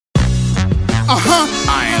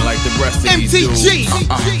I ain't like the rest of these dudes.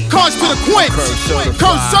 MTG, Cards to the Quince,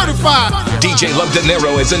 Curve certified. DJ Love De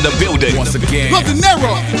Niro is in the building. Once again, Love De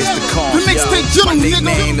Niro, it's the cons, the mixtape gentleman,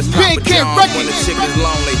 nigga. Band can't wreck when the it. chick is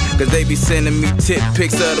lonely, cause they be sending me tit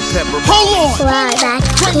pics of the pepper. Hold on,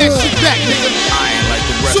 bring that shit back, nigga. I ain't like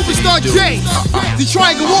the rest Superstar of these dudes. J, the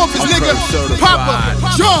Triangle Office, nigga. Papa,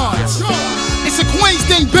 Johns. It's a Queens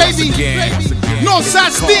thing, baby. Northside,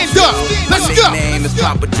 stand up. Let's go. My name is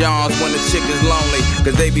Papa John's when the chick is lonely,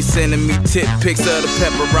 cause they be sending me tit pics of the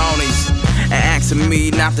pepperonis and asking me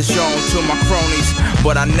not to show them to my cronies.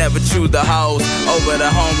 But I never choose the hoes over the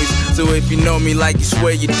homies. So if you know me like you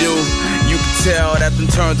swear you do, you can tell that them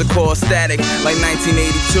turns are called static, like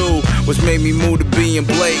 1982, which made me move to being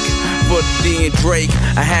Blake. For the D and Drake,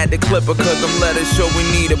 I had to clip her cause them letters show we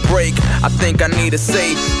need a break. I think I need a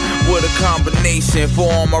safe with a combination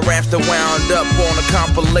for all my raps that wound up on a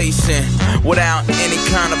compilation without any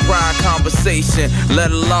kind of prior conversation,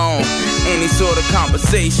 let alone any sort of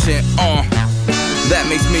compensation. That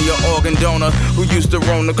makes me an organ donor who used to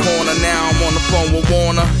roam the corner. Now I'm on the phone with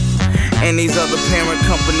Warner and these other parent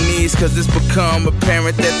companies, cause it's become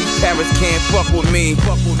apparent that these parents can't fuck with me.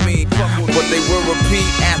 But they will repeat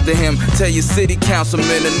after him. Tell your city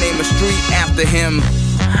councilman to name a street after him.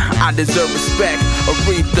 I deserve respect.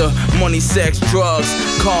 Aretha, money, sex, drugs,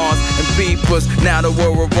 cars, and beepers. Now the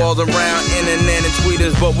world revolves around internet and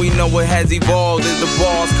tweeters, but we know what has evolved is the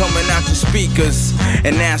balls coming out your speakers.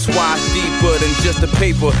 And that's why it's deeper than just the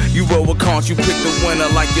paper. You roll with cons, you pick the winner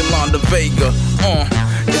like Yolanda Vega.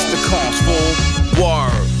 It's the cons, fool.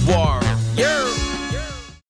 Word. Yeah.